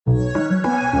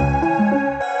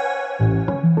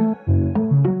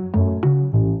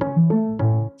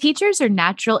Teachers are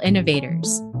natural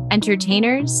innovators,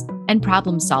 entertainers, and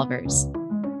problem solvers.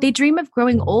 They dream of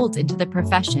growing old into the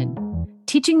profession,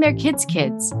 teaching their kids'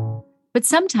 kids. But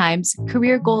sometimes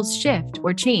career goals shift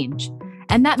or change,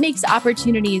 and that makes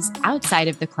opportunities outside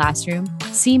of the classroom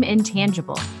seem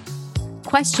intangible.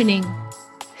 Questioning,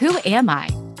 who am I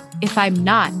if I'm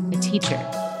not a teacher?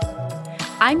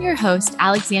 I'm your host,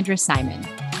 Alexandra Simon.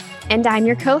 And I'm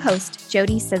your co-host,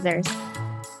 Jody Scissors.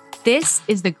 This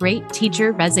is The Great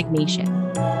Teacher Resignation.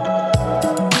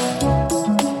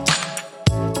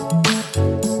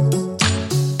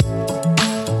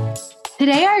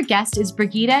 Today, our guest is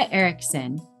Brigitte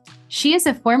Eriksson. She is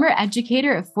a former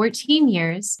educator of 14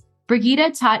 years.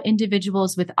 Brigitte taught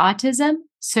individuals with autism,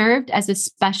 served as a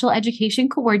special education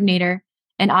coordinator,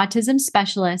 an autism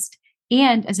specialist,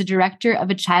 and as a director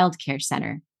of a child care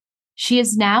center. She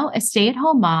is now a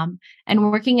stay-at-home mom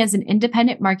and working as an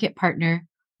independent market partner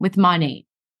with Monat.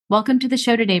 Welcome to the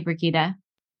show today, Brigitte.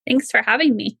 Thanks for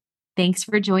having me. Thanks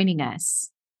for joining us.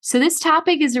 So this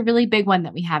topic is a really big one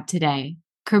that we have today,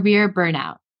 career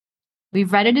burnout.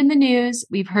 We've read it in the news,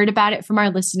 we've heard about it from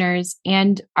our listeners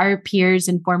and our peers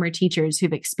and former teachers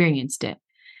who've experienced it.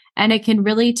 And it can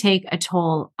really take a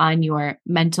toll on your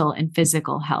mental and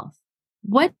physical health.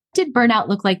 What did burnout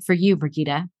look like for you,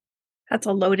 Brigitte? That's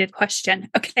a loaded question.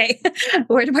 Okay,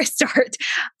 where do I start?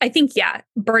 I think,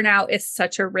 burnout is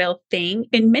such a real thing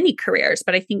in many careers,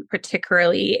 but I think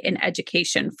particularly in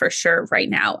education for sure right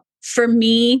now. For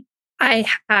me, I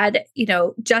had,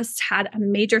 just had a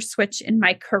major switch in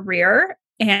my career,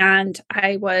 and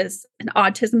I was an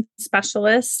autism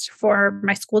specialist for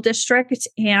my school district,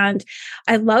 and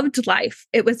I loved life.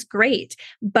 It was great.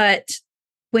 But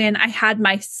when I had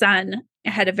my son, I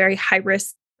had a very high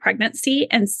risk pregnancy.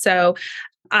 And so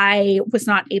I was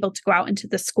not able to go out into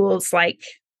the schools like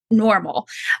normal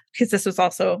because this was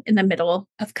also in the middle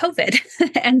of COVID.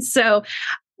 And so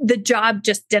the job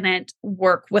just didn't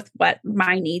work with what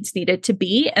my needs needed to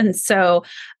be. And so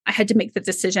I had to make the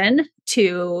decision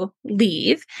to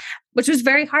leave, which was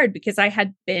very hard because I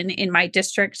had been in my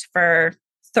district for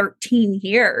 13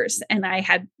 years and I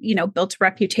had, built a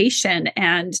reputation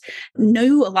and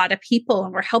knew a lot of people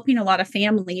and were helping a lot of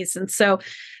families. And so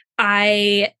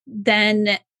I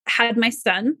then had my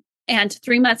son, and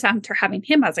 3 months after having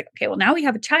him, I was like, okay, well, now we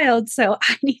have a child. So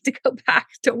I need to go back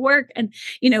to work and,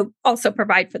 also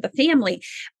provide for the family.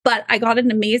 But I got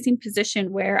an amazing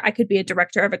position where I could be a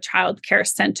director of a child care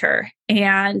center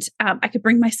and I could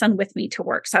bring my son with me to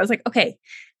work. So I was like, okay,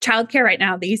 childcare right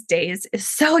now these days is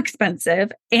so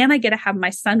expensive and I get to have my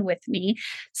son with me.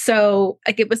 So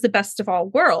it was the best of all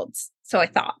worlds. So I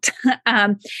thought,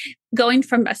 going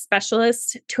from a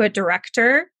specialist to a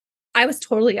director, I was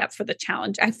totally up for the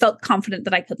challenge. I felt confident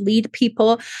that I could lead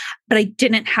people, but I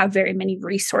didn't have very many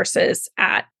resources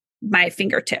at my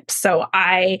fingertips. So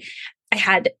I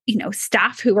had,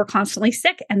 staff who were constantly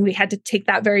sick, and we had to take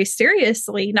that very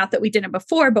seriously. Not that we didn't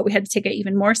before, but we had to take it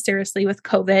even more seriously with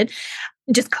COVID.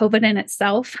 Just COVID in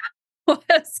itself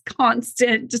was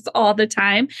constant, just all the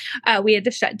time. We had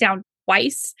to shut down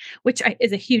twice, which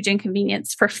is a huge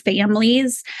inconvenience for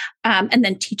families. And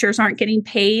then teachers aren't getting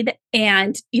paid.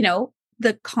 And,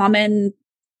 the common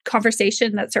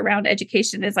conversation that's around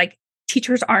education is like,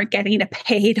 teachers aren't getting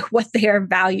paid what they are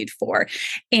valued for.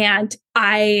 And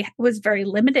I was very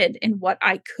limited in what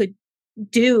I could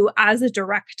do as a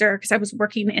director because I was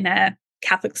working in a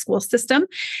Catholic school system.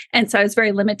 And so I was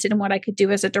very limited in what I could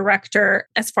do as a director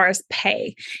as far as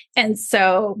pay. And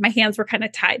so my hands were kind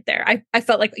of tied there. I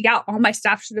felt like, all my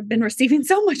staff should have been receiving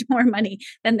so much more money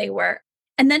than they were.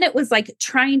 And then it was like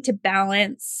trying to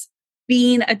balance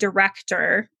being a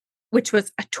director, which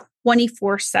was a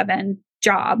 24/7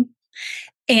 job,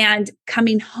 and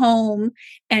coming home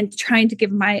and trying to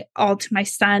give my all to my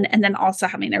son, and then also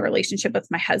having a relationship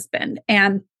with my husband.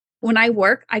 And when I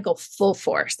work, I go full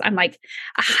force. I'm like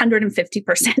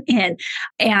 150% in.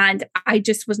 And I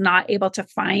just was not able to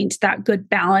find that good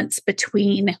balance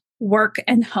between work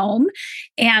and home.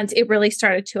 And it really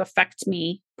started to affect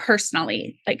me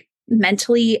personally, like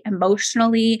mentally,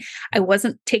 emotionally. I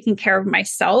wasn't taking care of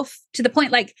myself to the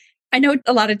point, like, I know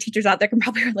a lot of teachers out there can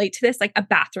probably relate to this, like a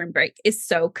bathroom break is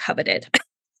so coveted.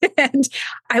 And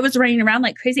I was running around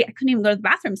like crazy. I couldn't even go to the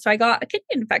bathroom. So I got a kidney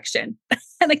infection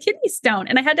and a kidney stone,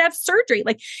 and I had to have surgery.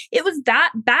 Like it was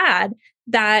that bad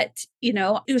that,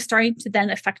 it was starting to then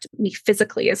affect me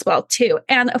physically as well too.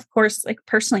 And of course, like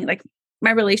personally, like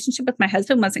my relationship with my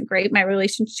husband wasn't great. My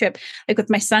relationship, like with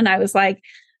my son, I was like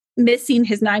missing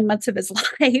his 9 months of his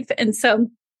life. And so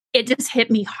it just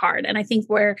hit me hard. And I think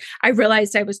where I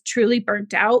realized I was truly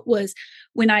burnt out was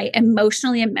when I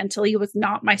emotionally and mentally was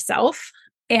not myself.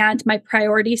 and my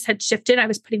priorities had shifted. I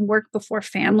was putting work before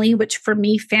family, which for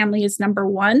me, family is number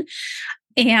one.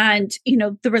 And,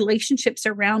 the relationships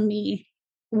around me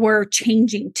were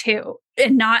changing too,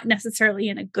 and not necessarily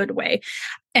in a good way.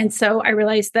 And so I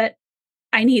realized that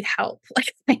I need help.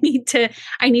 Like I need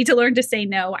to learn to say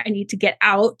no. I need to get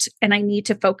out and I need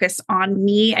to focus on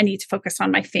me. I need to focus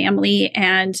on my family.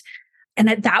 And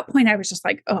at that point I was just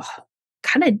like, oh,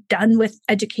 kind of done with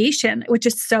education, which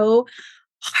is so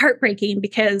heartbreaking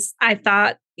because I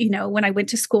thought, when I went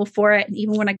to school for it and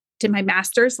even when I did my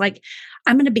master's, like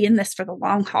I'm going to be in this for the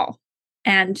long haul.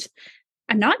 And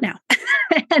I'm not now.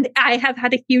 And I have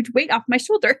had a huge weight off my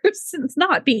shoulders since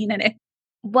not being in it.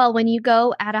 Well, when you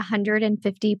go at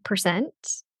 150%,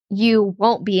 you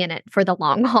won't be in it for the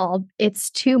long haul. It's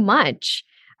too much.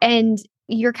 And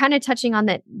you're kind of touching on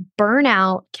that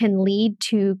burnout can lead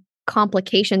to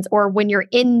complications, or when you're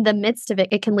in the midst of it,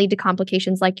 it can lead to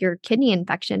complications like your kidney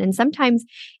infection. And sometimes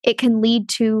it can lead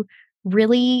to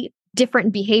really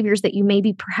different behaviors that you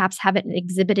maybe perhaps haven't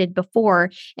exhibited before.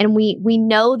 And we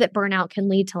know that burnout can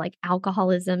lead to like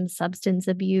alcoholism, substance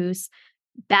abuse,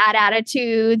 bad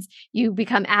attitudes. You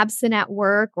become absent at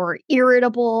work or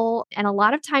irritable. And a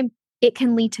lot of time it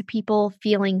can lead to people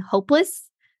feeling hopeless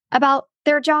about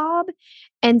their job.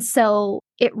 And so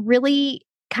it really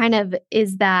kind of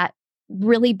is that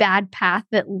really bad path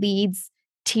that leads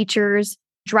teachers,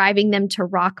 driving them to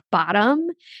rock bottom.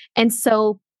 And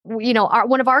so,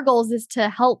 one of our goals is to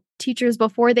help teachers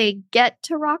before they get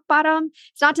to rock bottom.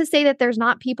 It's not to say that there's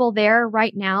not people there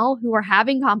right now who are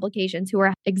having complications, who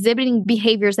are exhibiting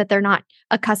behaviors that they're not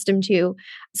accustomed to.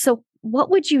 So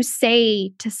what would you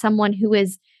say to someone who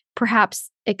is perhaps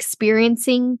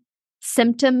experiencing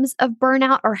symptoms of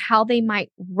burnout, or how they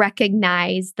might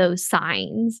recognize those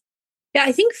signs? Yeah,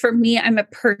 I think for me, I'm a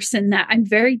person that I'm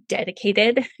very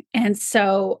dedicated. And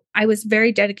so I was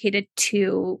very dedicated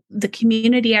to the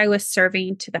community I was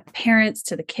serving, to the parents,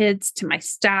 to the kids, to my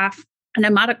staff, and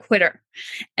I'm not a quitter.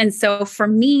 And so for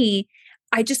me,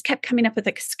 I just kept coming up with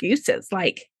excuses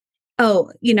like,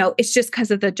 oh, it's just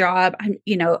because of the job.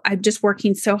 I'm just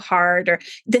working so hard, or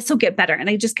this will get better. And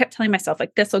I just kept telling myself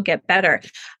like, this will get better.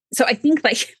 So I think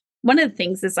like one of the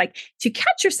things is like to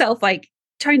catch yourself, like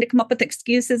trying to come up with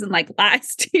excuses and like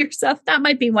lies to yourself. That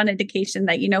might be one indication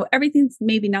that, everything's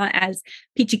maybe not as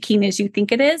peachy keen as you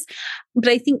think it is. But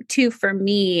I think too, for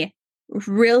me,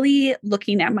 really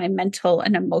looking at my mental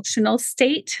and emotional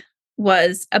state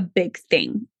was a big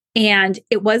thing. And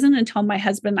it wasn't until my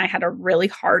husband and I had a really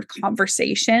hard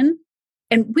conversation,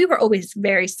 and we were always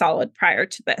very solid prior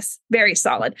to this, very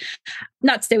solid.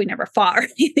 Not to say we never fought or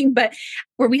anything, but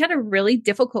where we had a really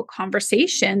difficult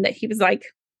conversation that he was like,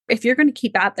 if you're going to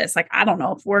keep at this, like, I don't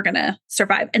know if we're going to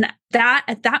survive. And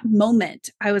at that moment,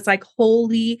 I was like,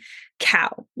 holy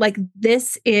cow, like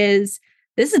this is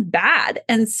bad.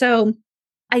 And so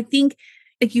I think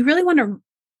if you really want to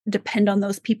depend on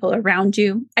those people around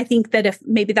you, I think that if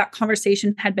maybe that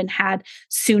conversation had been had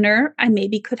sooner, I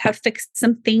maybe could have fixed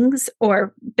some things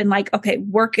or been like, okay,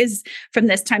 work is from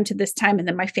this time to this time, and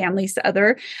then my family's the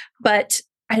other. But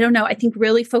I don't know. I think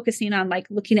really focusing on like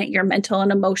looking at your mental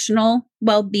and emotional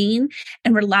well-being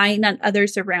and relying on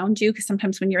others around you, because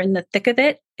sometimes when you're in the thick of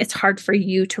it, it's hard for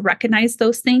you to recognize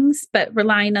those things, but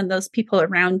relying on those people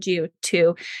around you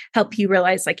to help you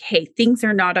realize like, hey, things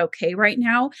are not okay right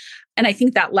now. And I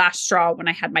think that last straw, when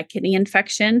I had my kidney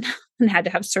infection and had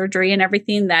to have surgery and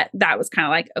everything, that was kind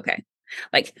of like, okay,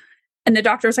 like, and the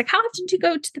doctor was like, how often do you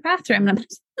go to the bathroom? And I'm like,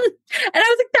 and I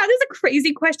was like, that is a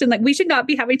crazy question. Like, we should not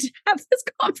be having to have this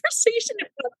conversation.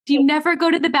 Do you never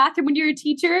go to the bathroom when you're a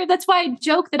teacher? That's why I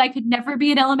joke that I could never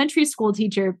be an elementary school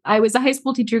teacher. I was a high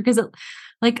school teacher because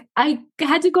I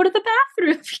had to go to the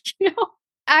bathroom,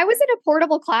 I was in a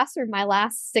portable classroom my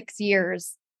last 6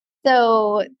 years.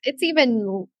 So it's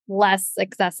even less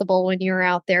accessible when you're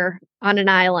out there on an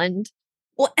island.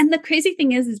 Well, and the crazy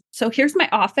thing is, so here's my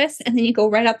office, and then you go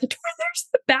right out the door, there's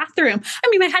the bathroom. I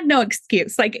mean, I had no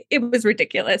excuse. Like, it was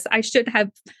ridiculous. I should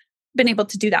have been able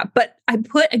to do that. But I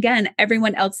put, again,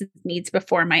 everyone else's needs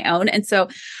before my own. And so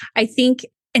I think,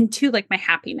 and two, like my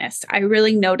happiness, I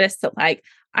really noticed that like,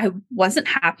 I wasn't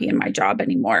happy in my job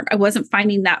anymore. I wasn't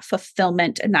finding that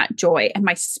fulfillment and that joy and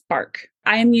my spark.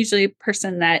 I am usually a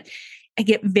person that I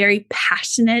get very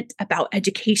passionate about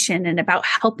education and about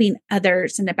helping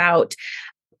others and about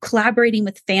collaborating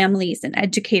with families and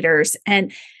educators.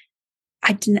 And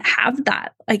I didn't have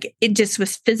that. Like, it just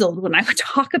was fizzled when I would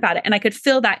talk about it. And I could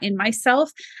feel that in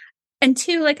myself. And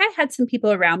two, like, I had some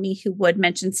people around me who would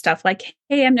mention stuff like,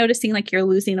 hey, I'm noticing like you're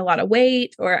losing a lot of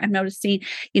weight, or I'm noticing,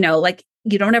 like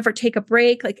you don't ever take a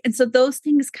break. Like, and so those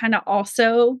things kind of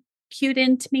also cued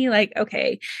into me like,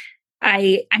 okay,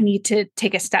 I need to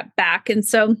take a step back. And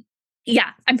so,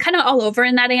 yeah, I'm kind of all over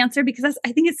in that answer because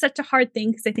I think it's such a hard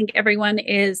thing because I think everyone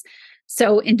is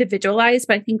so individualized,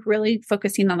 but I think really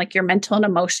focusing on like your mental and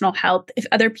emotional health, if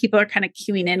other people are kind of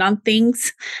cueing in on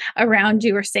things around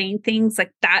you or saying things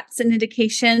like that's an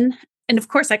indication. And of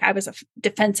course, like I was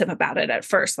defensive about it at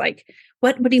first, like,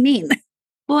 what do you mean?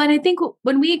 Well, and I think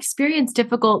when we experience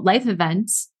difficult life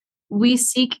events, we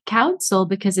seek counsel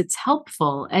because it's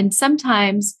helpful. And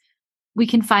sometimes we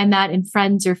can find that in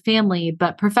friends or family,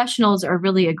 but professionals are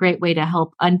really a great way to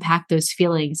help unpack those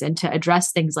feelings and to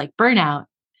address things like burnout.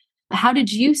 How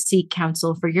did you seek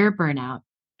counsel for your burnout?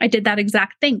 I did that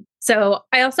exact thing. So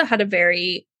I also had a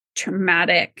very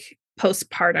traumatic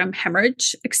postpartum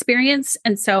hemorrhage experience.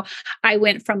 And so I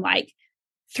went from like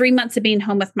 3 months of being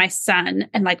home with my son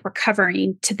and like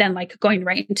recovering to then like going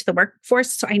right into the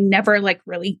workforce. So I never like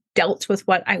really dealt with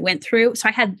what I went through. So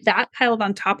I had that piled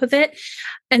on top of it.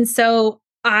 And so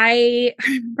I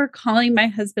remember calling my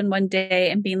husband one day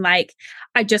and being like,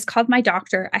 I just called my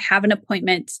doctor. I have an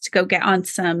appointment to go get on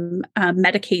some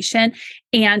medication.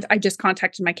 And I just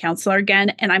contacted my counselor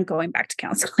again, and I'm going back to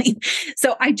counseling.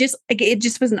 So it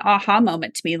just was an aha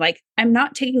moment to me. Like, I'm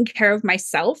not taking care of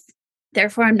myself.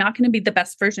 Therefore, I'm not going to be the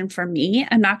best version for me.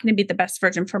 I'm not going to be the best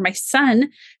version for my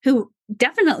son, who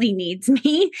definitely needs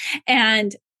me.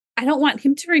 And I don't want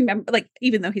him to remember, like,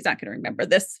 even though he's not going to remember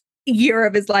this year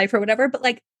of his life or whatever, but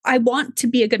like, I want to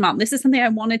be a good mom. This is something I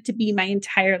wanted to be my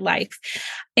entire life.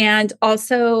 And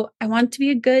also I want to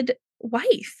be a good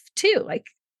wife too. Like,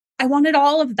 I wanted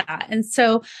all of that. And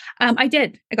so I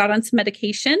did. I got on some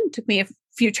medication. It took me a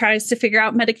few tries to figure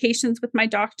out medications with my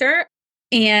doctor.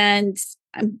 And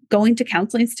I'm going to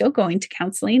counseling, still going to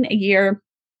counseling a year,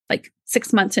 like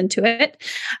 6 months into it.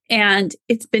 And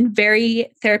it's been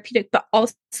very therapeutic, but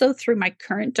also through my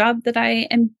current job that I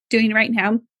am doing right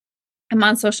now, I'm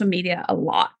on social media a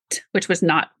lot, which was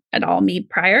not at all me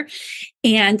prior.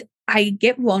 And I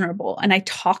get vulnerable and I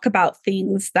talk about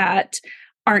things that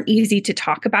aren't easy to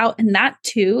talk about. And that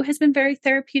too has been very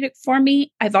therapeutic for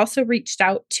me. I've also reached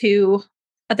out to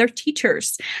other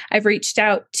teachers. I've reached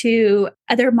out to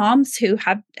other moms who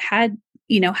have had,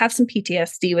 have some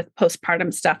PTSD with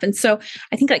postpartum stuff. And so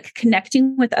I think like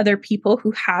connecting with other people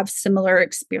who have similar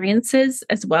experiences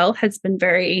as well has been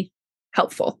very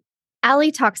helpful.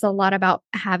 Allie talks a lot about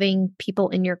having people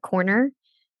in your corner.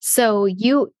 So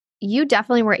you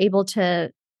definitely were able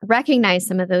to recognize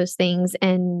some of those things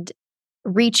and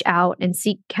reach out and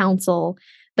seek counsel.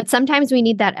 But sometimes we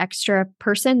need that extra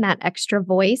person, that extra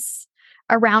voice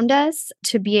around us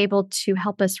to be able to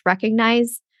help us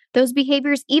recognize those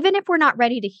behaviors, even if we're not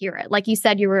ready to hear it. Like you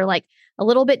said, you were like a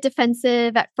little bit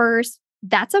defensive at first.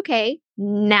 That's okay,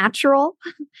 natural.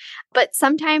 But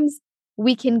sometimes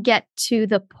we can get to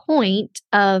the point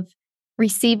of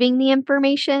receiving the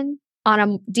information on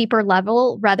a deeper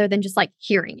level rather than just like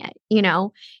hearing it,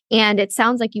 And it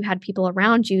sounds like you had people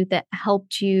around you that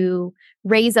helped you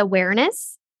raise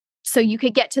awareness so you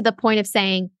could get to the point of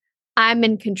saying, I'm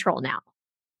in control now.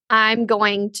 I'm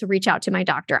going to reach out to my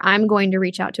doctor. I'm going to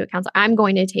reach out to a counselor. I'm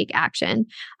going to take action.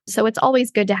 So it's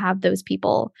always good to have those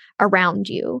people around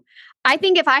you. I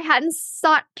think if I hadn't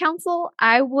sought counsel,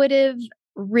 I would have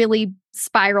really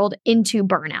spiraled into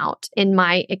burnout in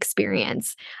my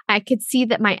experience. I could see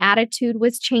that my attitude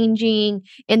was changing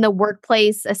in the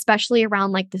workplace, especially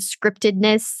around like the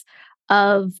scriptedness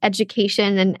of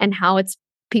education and how it's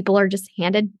people are just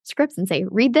handed scripts and say,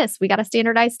 read this. We got a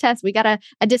standardized test. We got a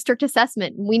district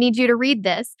assessment. We need you to read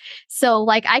this. So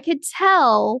like I could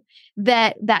tell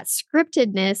that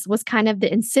scriptedness was kind of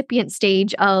the incipient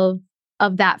stage of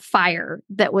that fire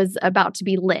that was about to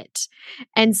be lit.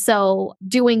 And so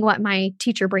doing what my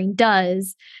teacher brain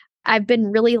does, I've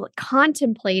been really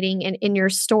contemplating in your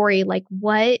story, like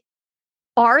what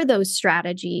are those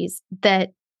strategies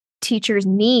that teachers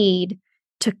need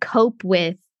to cope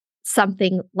with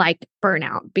something like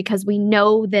burnout, because we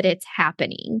know that it's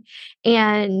happening.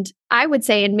 And I would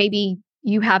say, and maybe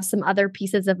you have some other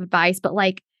pieces of advice, but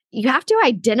like you have to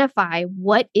identify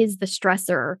what is the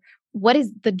stressor. What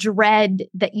is the dread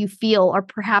that you feel, or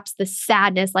perhaps the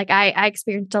sadness? Like I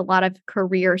experienced a lot of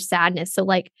career sadness. So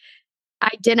like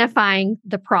identifying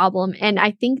the problem. And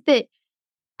I think that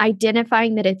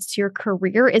identifying that it's your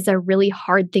career is a really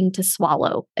hard thing to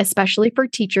swallow, especially for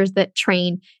teachers that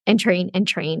train and train and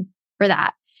train for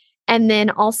that. And then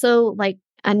also like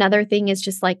another thing is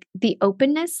just like the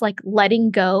openness, like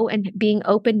letting go and being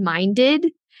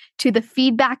open-minded to the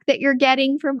feedback that you're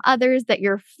getting from others, that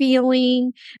you're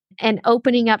feeling, and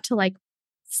opening up to like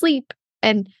sleep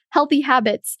and healthy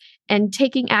habits and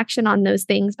taking action on those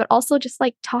things, but also just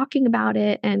like talking about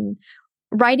it and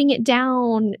writing it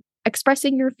down.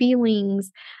 expressing your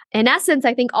feelings. In essence,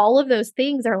 I think all of those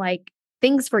things are like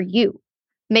things for you,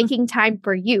 making time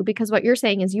for you, because what you're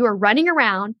saying is you are running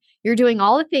around, you're doing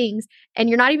all the things, and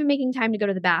you're not even making time to go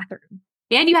to the bathroom.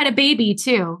 And you had a baby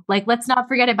too. Like, let's not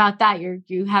forget about that.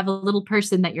 You have a little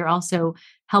person that you're also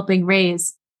helping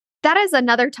raise. That is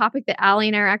another topic that Allie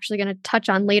and I are actually going to touch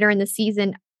on later in the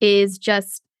season, is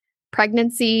just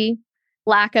pregnancy,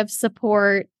 lack of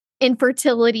support,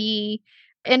 infertility,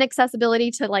 inaccessibility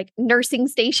to like nursing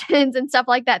stations and stuff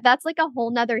like that. That's like a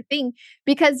whole nother thing,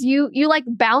 because you like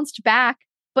bounced back,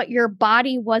 but your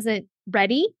body wasn't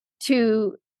ready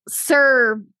to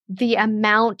serve the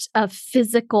amount of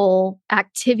physical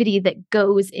activity that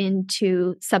goes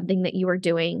into something that you are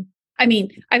doing. I mean,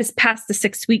 I was past the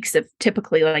 6 weeks of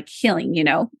typically like healing,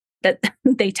 that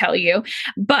they tell you,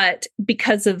 but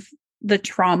because of the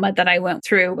trauma that I went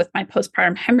through with my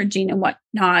postpartum hemorrhaging and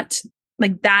whatnot,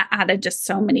 like that added just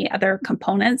so many other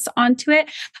components onto it.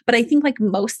 But I think like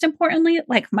most importantly,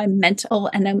 like my mental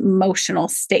and emotional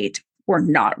state were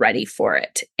not ready for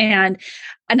it. And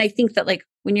I think that like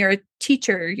when you're a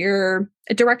teacher, you're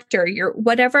a director, you're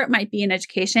whatever it might be in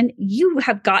education, you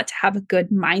have got to have a good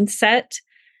mindset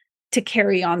to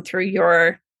carry on through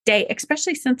your day,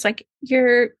 especially since like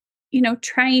you're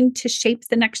trying to shape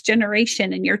the next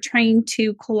generation and you're trying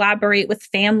to collaborate with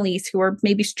families who are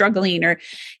maybe struggling, or,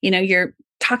 you're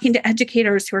talking to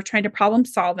educators who are trying to problem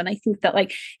solve. And I think that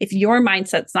like, if your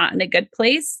mindset's not in a good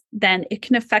place, then it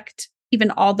can affect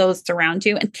even all those around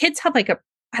you. And kids have like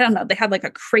they have like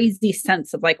a crazy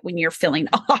sense of like when you're feeling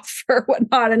off or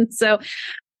whatnot. And so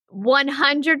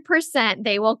 100%,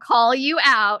 they will call you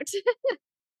out.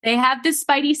 They have this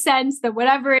spidey sense that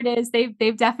whatever it is,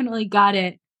 they've definitely got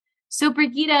it. So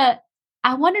Brigitte,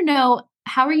 I want to know,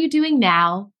 how are you doing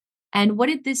now? And what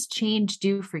did this change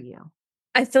do for you?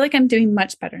 I feel like I'm doing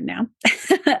much better now.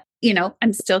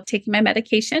 I'm still taking my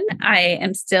medication. I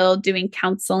am still doing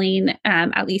counseling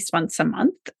at least once a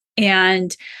month.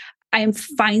 And I'm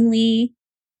finally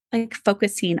like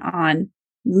focusing on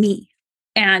me.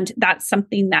 And that's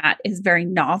something that is very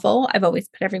novel. I've always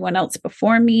put everyone else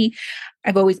before me.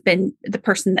 I've always been the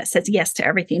person that says yes to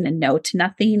everything and no to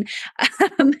nothing.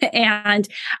 And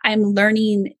I'm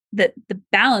learning that the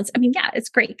balance, I mean, yeah, it's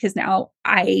great because now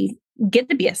I get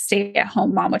to be a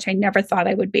stay-at-home mom, which I never thought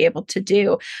I would be able to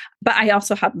do. But I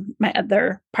also have my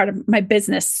other part of my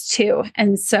business too.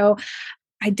 And so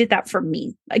I did that for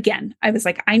me. Again, I was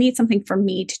like, I need something for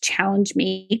me to challenge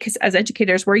me, because as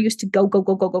educators, we're used to go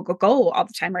all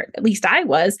the time, or at least I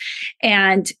was.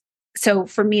 And so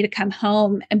for me to come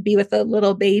home and be with a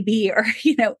little baby, or,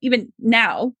 even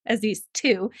now as these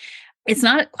two, it's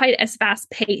not quite as fast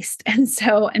paced. And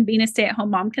being a stay-at-home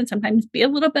mom can sometimes be a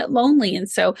little bit lonely. And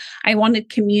so I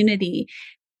wanted community.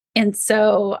 And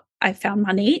so I found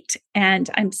Monat,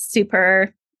 and I'm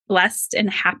super blessed and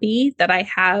happy that I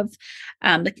have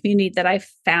the community that I've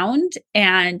found.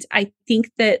 And I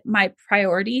think that my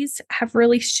priorities have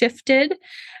really shifted.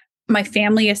 My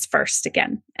family is first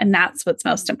again, and that's what's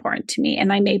most important to me.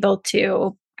 And I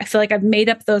feel like I've made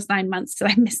up those 9 months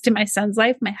that I missed in my son's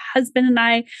life. My husband and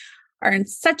I are in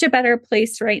such a better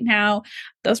place right now.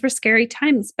 Those were scary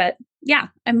times, but yeah,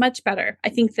 I'm much better. I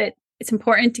think that it's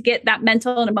important to get that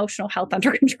mental and emotional health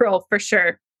under control for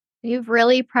sure. You've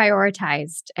really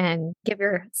prioritized, and give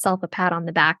yourself a pat on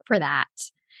the back for that.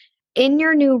 In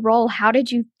your new role, how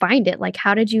did you find it? Like,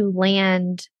 how did you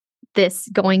land this,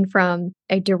 going from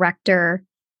a director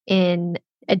in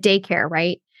a daycare,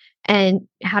 right? And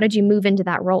how did you move into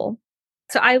that role?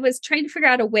 So I was trying to figure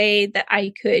out a way that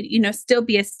I could, still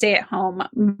be a stay-at-home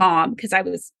mom, because I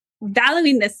was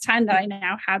valuing this time that I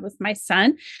now had with my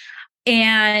son.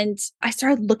 And I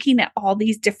started looking at all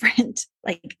these different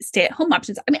like stay-at-home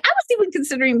options. I mean, I was even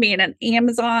considering being an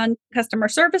Amazon customer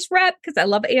service rep, because I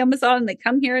love Amazon and they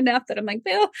come here enough that I'm like,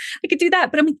 well, I could do that.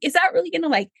 But I'm like, is that really going to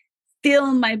like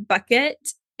fill my bucket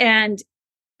and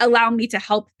allow me to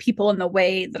help people in the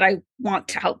way that I want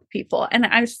to help people? And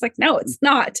I was just like, no, it's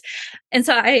not. And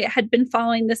so I had been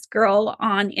following this girl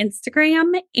on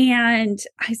Instagram, and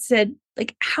I said,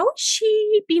 like, how is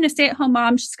she being a stay-at-home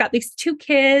mom? She's got these 2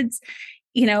 kids,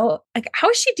 like, how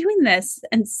is she doing this?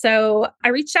 And so I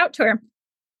reached out to her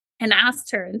and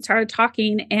asked her and started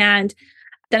talking. And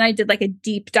then I did like a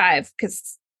deep dive,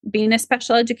 because being a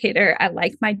special educator, I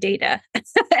like my data.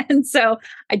 And so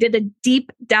I did a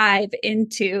deep dive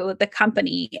into the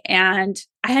company, and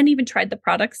I hadn't even tried the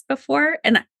products before.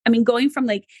 And I mean, going from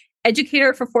like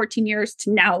educator for 14 years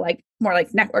to now like more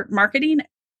like network marketing,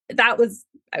 I was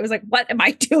like, what am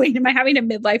I doing? Am I having a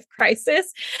midlife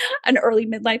crisis, an early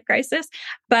midlife crisis?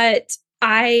 But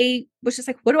I was just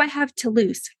like, what do I have to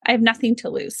lose? I have nothing to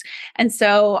lose. And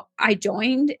so I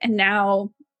joined, and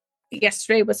now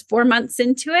yesterday was 4 months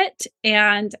into it.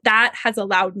 And that has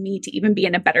allowed me to even be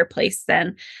in a better place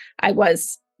than I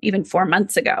was even 4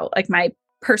 months ago. Like my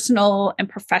personal and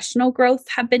professional growth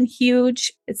have been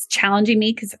huge. It's challenging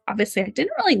me because obviously I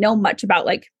didn't really know much about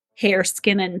like hair,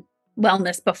 skin, and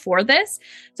wellness before this.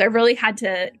 So I really had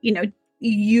to,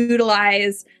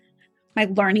 utilize my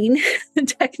learning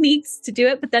techniques to do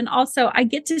it. But then also I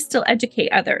get to still educate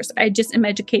others. I just am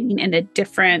educating in a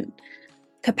different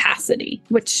capacity,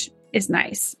 which is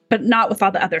nice, but not with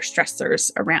all the other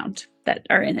stressors around that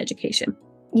are in education.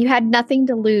 You had nothing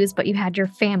to lose, but you had your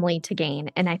family to gain.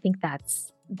 And I think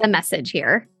that's the message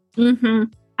here. Mm-hmm.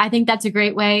 I think that's a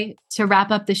great way to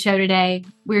wrap up the show today.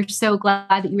 We're so glad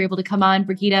that you were able to come on,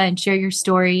 Brigitte, and share your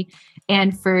story.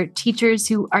 And for teachers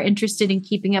who are interested in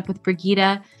keeping up with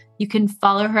Brigitte, you can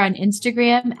follow her on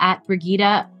Instagram at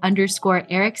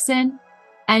Brigitte_Erickson.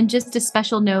 And just a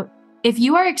special note, if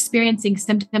you are experiencing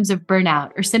symptoms of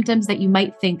burnout or symptoms that you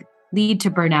might think lead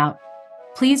to burnout,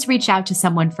 please reach out to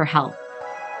someone for help.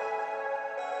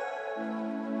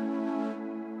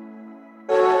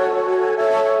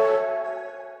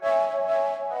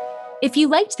 If you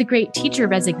liked The Great Teacher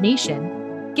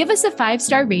Resignation, give us a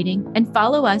 5-star rating and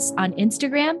follow us on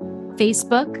Instagram,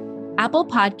 Facebook, Apple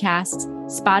Podcasts,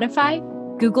 Spotify,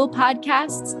 Google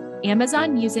Podcasts,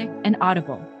 Amazon Music, and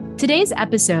Audible. Today's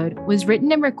episode was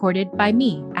written and recorded by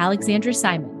me, Alexandra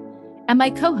Simon, and my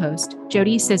co-host,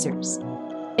 Jody Scissors.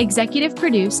 Executive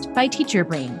produced by Teacher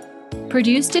Brain.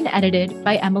 Produced and edited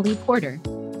by Emily Porter.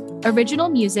 Original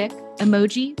music,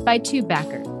 Emoji by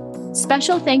Tubebacker.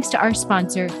 Special thanks to our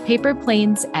sponsor, Paper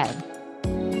Planes Ed.